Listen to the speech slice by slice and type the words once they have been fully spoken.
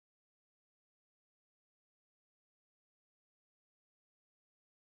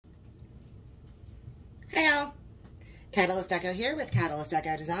Hey all, Catalyst Deco here with Catalyst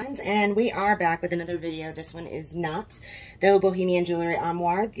Deco Designs, and we are back with another video. This one is not the Bohemian Jewelry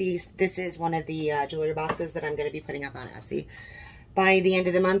Armoire. This is one of the jewelry boxes that I'm going to be putting up on Etsy by the end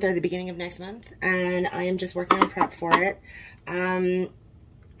of the month or the beginning of next month, and I am just working on prep for it.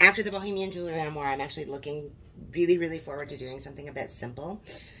 After the Bohemian Jewelry Armoire, I'm actually looking really forward to doing something a bit simple.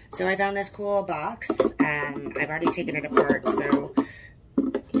 So I found this cool box. I've already taken it apart, so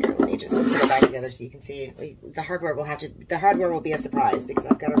here, let me just put it back together so you can see. The hardware will be a surprise because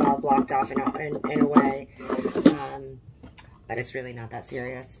I've got it all blocked off in a way. But it's really not that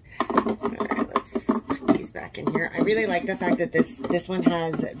serious. Alright, let's put these back in here. I really like the fact that this one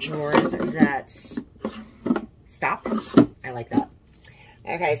has drawers that stop. I like that.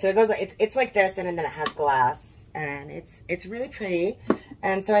 Okay, so it goes like it's like this, and then it has glass, and it's really pretty.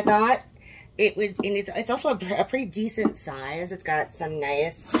 And so I thought it would, and it's also a pretty decent size. It's got some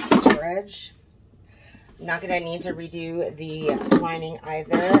nice storage. I'm not going to need to redo the lining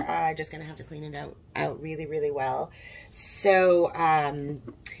either. I'm just going to have to clean it out really well. So,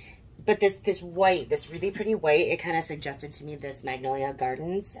 but this white, this really pretty white, it kind of suggested to me this Magnolia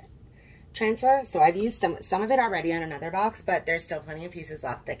Gardens transfer. So I've used some of it already on another box, but there's still plenty of pieces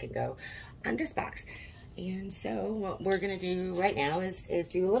left that can go on this box. And so what we're going to do right now is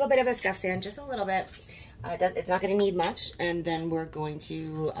do a little bit of a scuff sand, just a little bit. It's not going to need much. And then we're going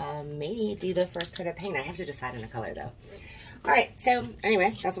to maybe do the first coat of paint. I have to decide on a color though. All right, so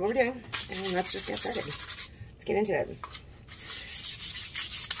anyway, that's what we're doing. And let's just get started. Let's get into it.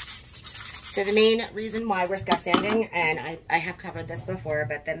 So the main reason why we're scuff sanding, and I have covered this before,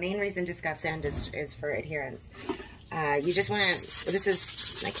 but the main reason to scuff sand is for adherence. You just want to, this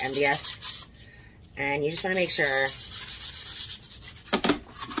is like MDF. And you just want to make sure,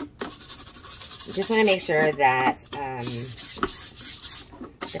 that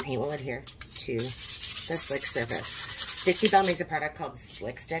the paint will adhere to the slick surface. Dixie Belle makes a product called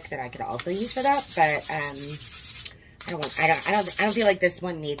Slick Stick that I could also use for that, but I don't feel like this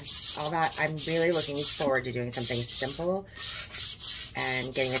one needs all that. I'm really looking forward to doing something simple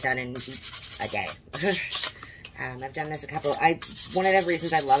and getting it done in a day. I've done this one of the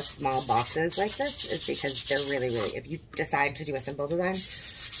reasons I love small boxes like this is because they're really, if you decide to do a simple design,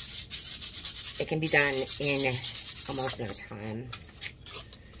 it can be done in almost no time.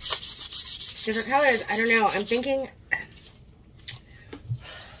 Different colors, I don't know, I'm thinking,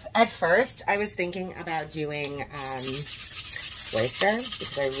 at first I was thinking about doing oyster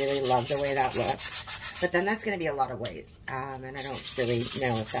because I really love the way that looked, but then that's going to be a lot of weight, and I don't really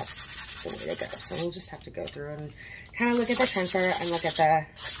know if that's the way to go. So we'll just have to go through and kind of look at the transfer and look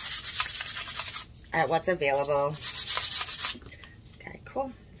at what's available. Okay,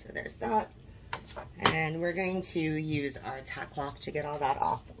 cool. So there's that. And we're going to use our tack cloth to get all that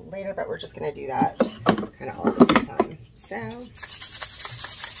off later, but we're just going to do that kind of all at the same time. So,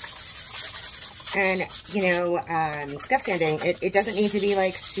 and you know, scuff sanding, it doesn't need to be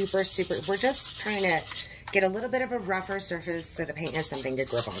like super, we're just trying to get a little bit of a rougher surface so the paint has something to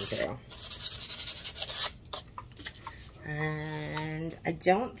grip onto. And I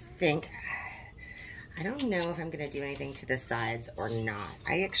don't know if I'm going to do anything to the sides or not.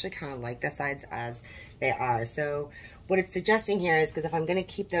 I actually kind of like the sides as they are. So what it's suggesting here is, because if I'm going to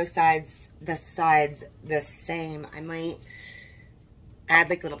keep the sides the same, I might add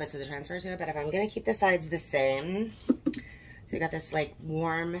like little bits of the transfer to it. But if I'm going to keep the sides the same, so you got this like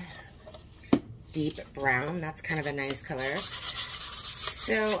warm, deep brown. That's kind of a nice color.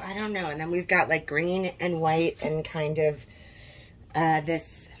 So I don't know. And then we've got like green and white and kind of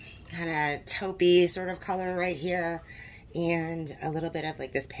this kind of taupey sort of color right here, and a little bit of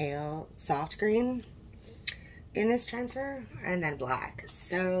like this pale soft green in this transfer, and then black.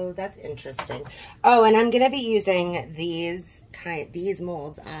 So that's interesting. Oh, and I'm gonna be using these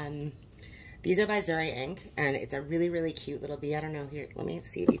molds. These are by Zuri Ink, and it's a really cute little bee. I don't know, here, let me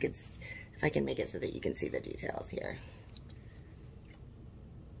see if I can make it so that you can see the details here.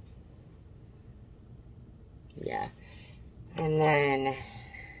 Yeah, and then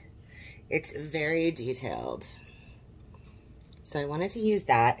it's very detailed. So I wanted to use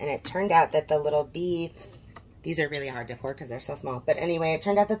that, and it turned out that the little bee, these are really hard to pour because they're so small. But anyway, it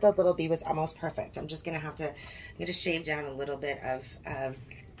turned out that the little bee was almost perfect. I'm just gonna have to, shave down a little bit of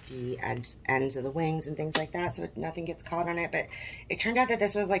the ends of the wings and things like that so nothing gets caught on it. But it turned out that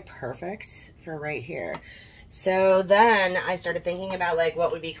this was like perfect for right here. So then I started thinking about like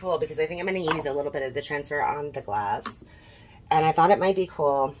what would be cool, because I think I'm going to use a little bit of the transfer on the glass. And I thought it might be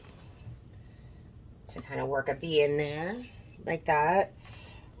cool to kind of work a bee in there like that.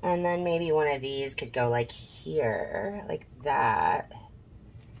 And then maybe one of these could go like here, like that.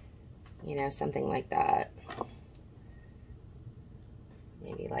 You know, something like that.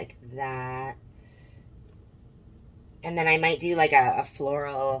 Maybe like that. And then I might do like a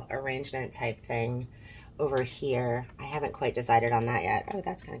floral arrangement type thing over here. I haven't quite decided on that yet. Oh,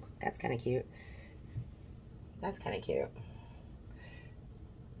 that's kind of cute. That's kind of cute.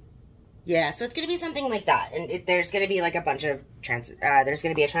 Yeah, so it's going to be something like that. And there's going to be like a bunch of there's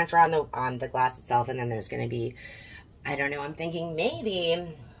going to be a transfer on the glass itself, and then there's going to be, I don't know, I'm thinking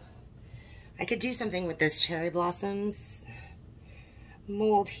maybe I could do something with this cherry blossoms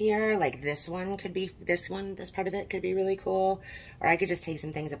mold here. Like this one could be, this part of it could be really cool. Or I could just take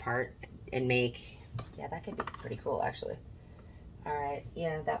some things apart and make, yeah, that could be pretty cool actually. All right,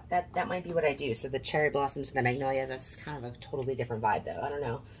 yeah, that might be what I do. So the cherry blossoms and the magnolia, that's kind of a totally different vibe though. I don't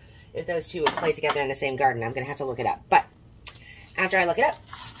know if those two would play together in the same garden. I'm gonna have to look it up. But after I look it up,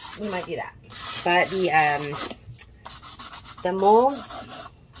 we might do that. But the molds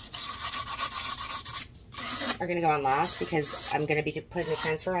are gonna go on last because I'm gonna be putting the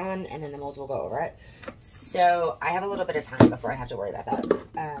transfer on, and then the molds will go over it. So I have a little bit of time before I have to worry about that.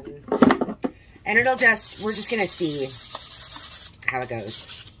 And we're just gonna see how it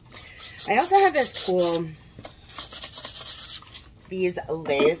goes. I also have this cool, these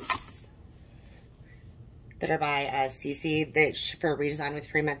lace that are by Cece that for redesign with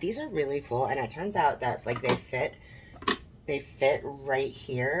Prima. These are really cool, and it turns out that like they fit right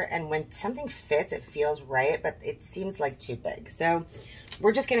here, and when something fits, it feels right, but it seems like too big. So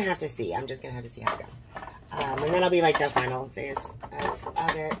we're just gonna have to see. I'm just gonna have to see how it goes, and then I'll be like the final phase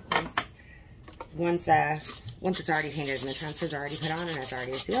of it once it's already painted and the transfer's already put on and it's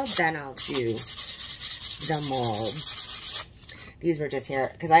already sealed. Then I'll do the molds. These were just here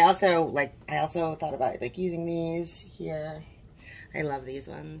because I also thought about like using these here. I love these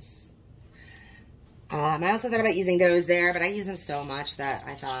ones. I also thought about using those there, but I use them so much that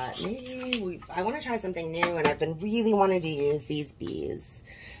I thought maybe I want to try something new, and I've been really wanting to use these bees.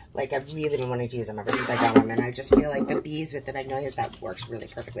 Like, I've really been wanting to use them ever since I got them, and I just feel like the bees with the magnolias, that works really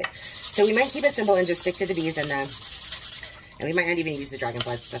perfectly. So we might keep it simple and just stick to the bees, and we might not even use the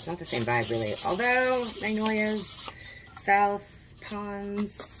dragonflies. That's not the same vibe, really. Although, magnolias, south,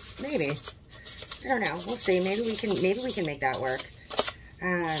 ponds, maybe. I don't know. We'll see. Maybe we can make that work.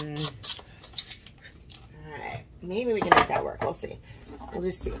 Alright. Maybe we can make that work. We'll see. We'll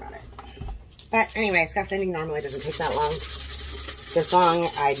just see about it. But anyway, scuff ending normally doesn't take that long. This long,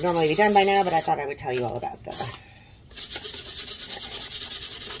 I'd normally be done by now, but I thought I would tell you all about the... Right.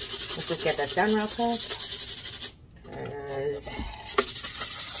 Let's just get this done real quick. Because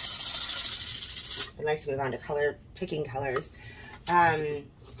I'd like to move on to picking colors.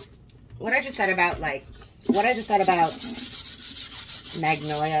 What I just said about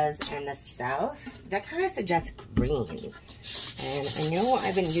magnolias and the south, that kind of suggests green. And I know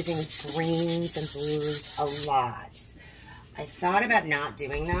I've been using greens and blues a lot. I thought about not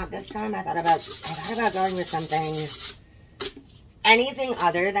doing that this time. I thought about going with anything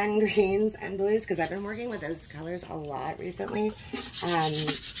other than greens and blues, because I've been working with those colors a lot recently. And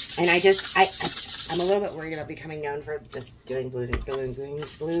I'm a little bit worried about becoming known for just doing blue and green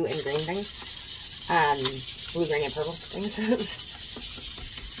things. Blue, green, and purple things.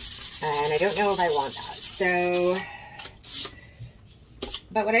 And I don't know if I want that. So,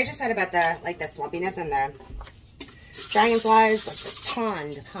 but what I just said about the swampiness and the dragonflies, like the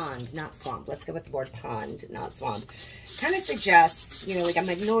pond, not swamp. Let's go with the word pond, not swamp. Kind of suggests, you know, like a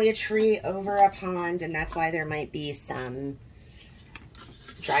magnolia tree over a pond, and that's why there might be some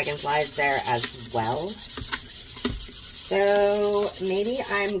dragonflies there as well. So maybe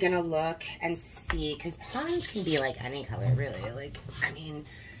I'm gonna look and see, because ponds can be like any color, really. Like, I mean,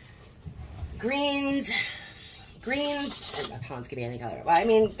 greens, and ponds can be any color. Well, I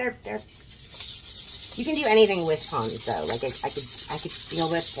mean, they're you can do anything with ponds though. Like I could deal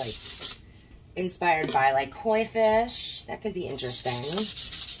with like inspired by like koi fish. That could be interesting.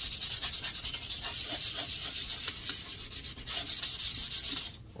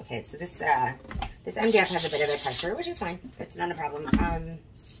 Okay, so this MDF has a bit of a texture, which is fine. It's not a problem. But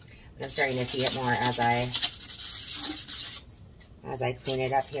I'm starting to see it more as I clean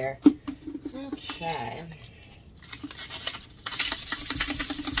it up here. Okay.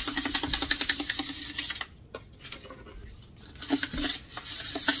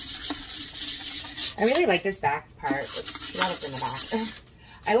 I really like this back part. It's not up in the back.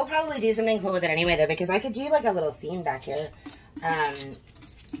 I will probably do something cool with it anyway, though, because I could do like a little scene back here.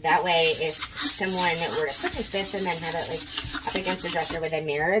 That way, if someone were to purchase this and then have it like up against the dresser with a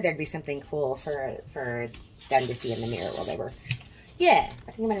mirror, there'd be something cool for them to see in the mirror while they were. Yeah,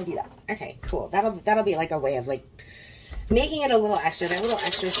 I think I'm gonna do that. Okay, cool. That'll be like a way of like making it a little extra, that little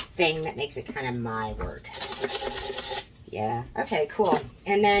extra thing that makes it kind of my work. Yeah, okay, cool.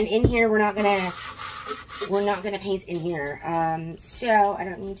 And then in here, we're not gonna paint in here. So I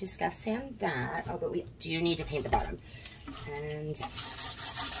don't need to scuff sand that. Oh, but we do need to paint the bottom. And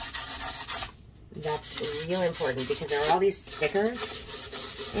that's really important because there are all these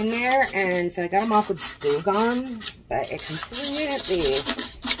stickers in there, and so I got them off with glue gun, but it completely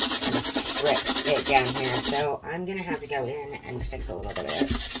stripped it down here, so I'm gonna have to go in and fix a little bit of it.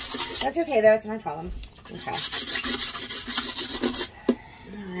 That's okay though, it's no problem. Okay.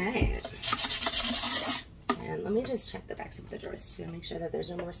 Alright. And let me just check the backs of the drawers to make sure that there's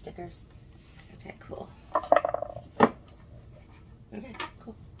no more stickers. Okay, cool. Okay,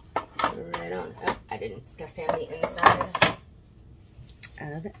 cool. Right on. Oh, I didn't scuff sand the inside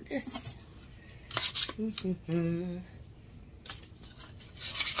of this.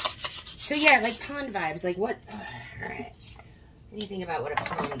 So yeah, like pond vibes. Like what? All right. What do you think about what a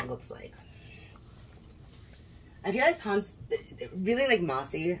pond looks like? I feel like ponds really like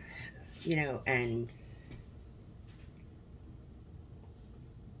mossy, you know, and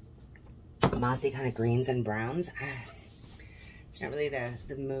mossy kind of greens and browns. It's not really the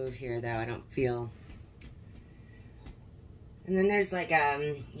move here though. I don't feel. And then there's like,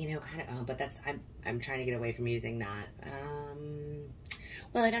 you know, kind of, oh, but that's, I'm trying to get away from using that.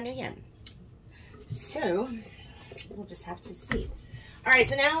 Well, I don't know yet. So, we'll just have to see. All right,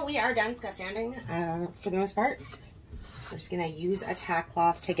 so now we are done scuff sanding for the most part. We're just going to use a tack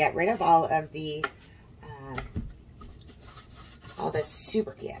cloth to get rid of all of the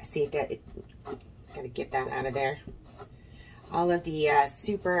super, yeah, see, got to get that out of there. All of the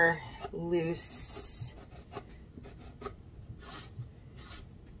super loose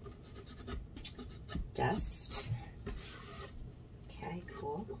dust. Okay,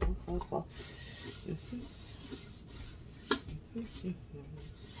 cool, cool.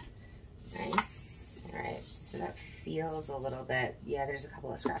 Nice. All right, so that feels a little bit, yeah, there's a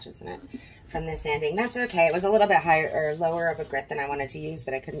couple of scratches in it from the sanding. That's okay. It was a little bit higher or lower of a grit than I wanted to use,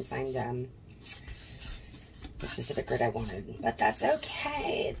 but I couldn't find the specific grit I wanted. But that's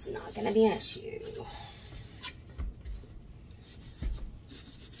okay. It's not going to be an issue.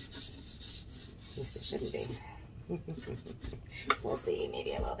 At least it shouldn't be. We'll see.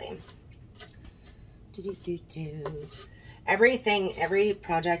 Maybe it will be. Every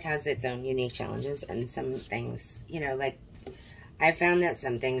project has its own unique challenges, and some things, you know, like I found that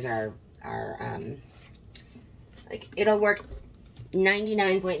some things are like it'll work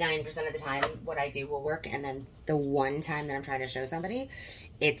 99.9% of the time. What I do will work, and then the one time that I'm trying to show somebody,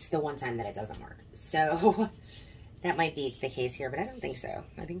 it's the one time that it doesn't work. So that might be the case here, but I don't think so.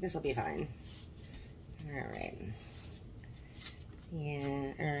 I think this will be fine. All right.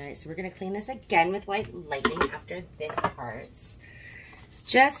 Yeah, all right, so we're gonna clean this again with white lightning after this part,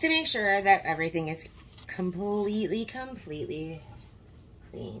 just to make sure that everything is completely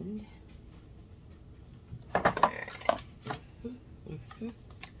cleaned. All right.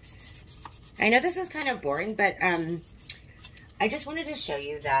 I know this is kind of boring, but I just wanted to show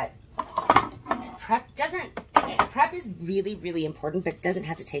you that prep is really, really important, but doesn't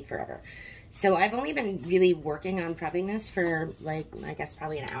have to take forever. So I've only been really working on prepping this for, like, I guess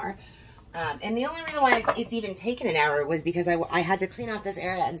probably an hour. And the only reason why it's even taken an hour was because I had to clean off this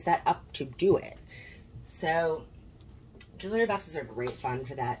area and set up to do it. So jewelry boxes are great fun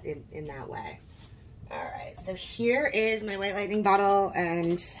for that, in that way. All right, so here is my white lightning bottle,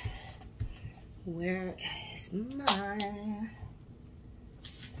 and where is my...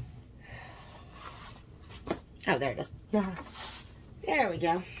 Oh, there it is. There we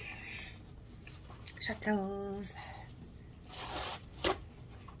go. Shuttles.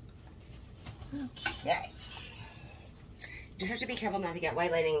 Okay. Just have to be careful not to get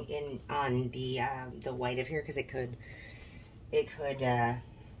white lighting in on the white of here, because it could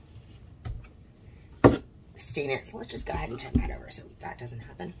stain it. So let's just go ahead and turn that over so that doesn't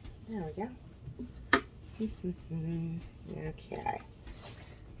happen. There we go. Okay.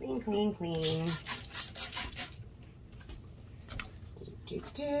 Clean, clean, clean.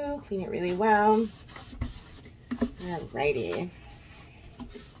 Clean it really well. Alrighty.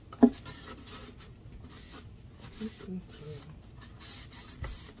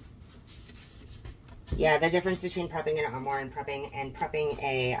 Yeah, the difference between prepping an armoire and prepping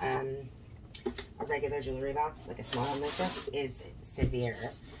a regular jewelry box, like a small one like this, is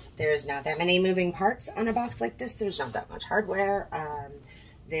severe. There's not that many moving parts on a box like this. There's not that much hardware.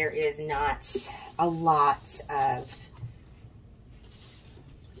 There is not a lot of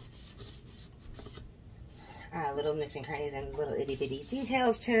little nooks and crannies and little itty bitty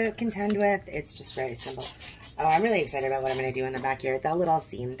details to contend with. It's just very simple. Oh, I'm really excited about what I'm going to do in the backyard. That little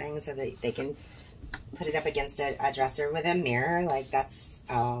scene thing so that they can put it up against a dresser with a mirror. Like, that's,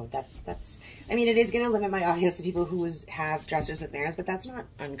 oh, that's, I mean, it is going to limit my audience to people who have dressers with mirrors, but that's not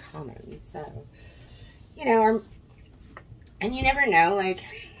uncommon. So, you know, and you never know, like,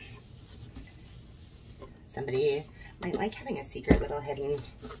 somebody might like having a secret little hidden,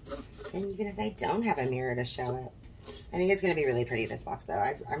 and even if they don't have a mirror to show it. I think it's going to be really pretty, this box, though.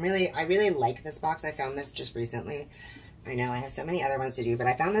 I really like this box. I found this just recently. I know I have so many other ones to do, but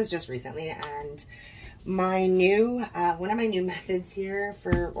I found this just recently, and my new, one of my new methods here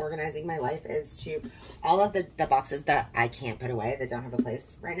for organizing my life is to, all of the boxes that I can't put away, that don't have a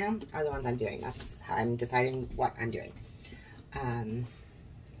place right now, are the ones I'm doing. That's how I'm deciding what I'm doing.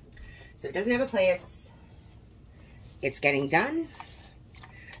 So it doesn't have a place. It's getting done.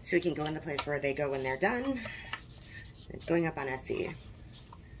 So it can go in the place where they go when they're done. It's going up on Etsy,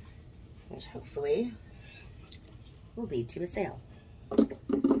 which hopefully will lead to a sale. I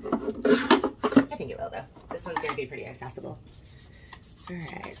think it will, though. This one's going to be pretty accessible.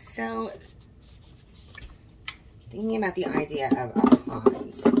 Alright, so thinking about the idea of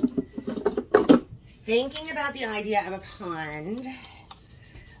a pond.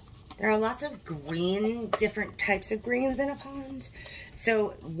 There are lots of green, different types of greens in a pond. So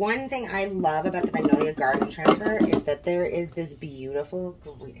one thing I love about the Magnolia Garden Transfer is that there is this beautiful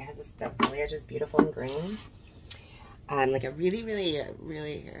green, it has this, the foliage is beautiful and green. Like a really,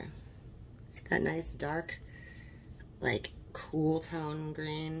 it's got a nice dark, like cool tone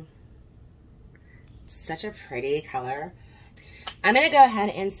green. It's such a pretty color. I'm gonna go ahead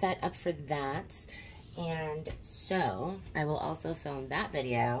and set up for that. And so I will also film that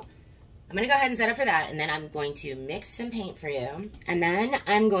video. I'm going to go ahead and set up for that, and then I'm going to mix some paint for you, and then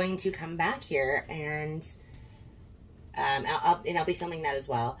I'm going to come back here, and I'll be filming that as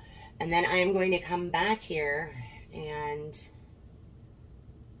well, and then I am going to come back here and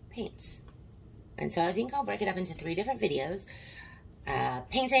paint. And so I think I'll break it up into 3 different videos.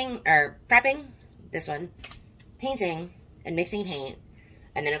 Painting, or prepping, this one, painting, and mixing paint,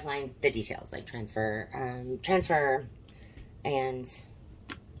 and then applying the details, like transfer, and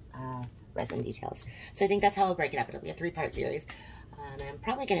resin details. So I think that's how I'll break it up. It'll be a 3-part series. And I'm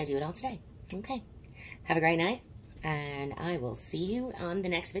probably going to do it all today. Okay. Have a great night, and I will see you on the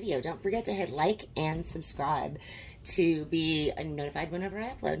next video. Don't forget to hit like and subscribe to be notified whenever I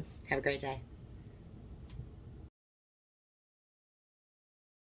upload. Have a great day.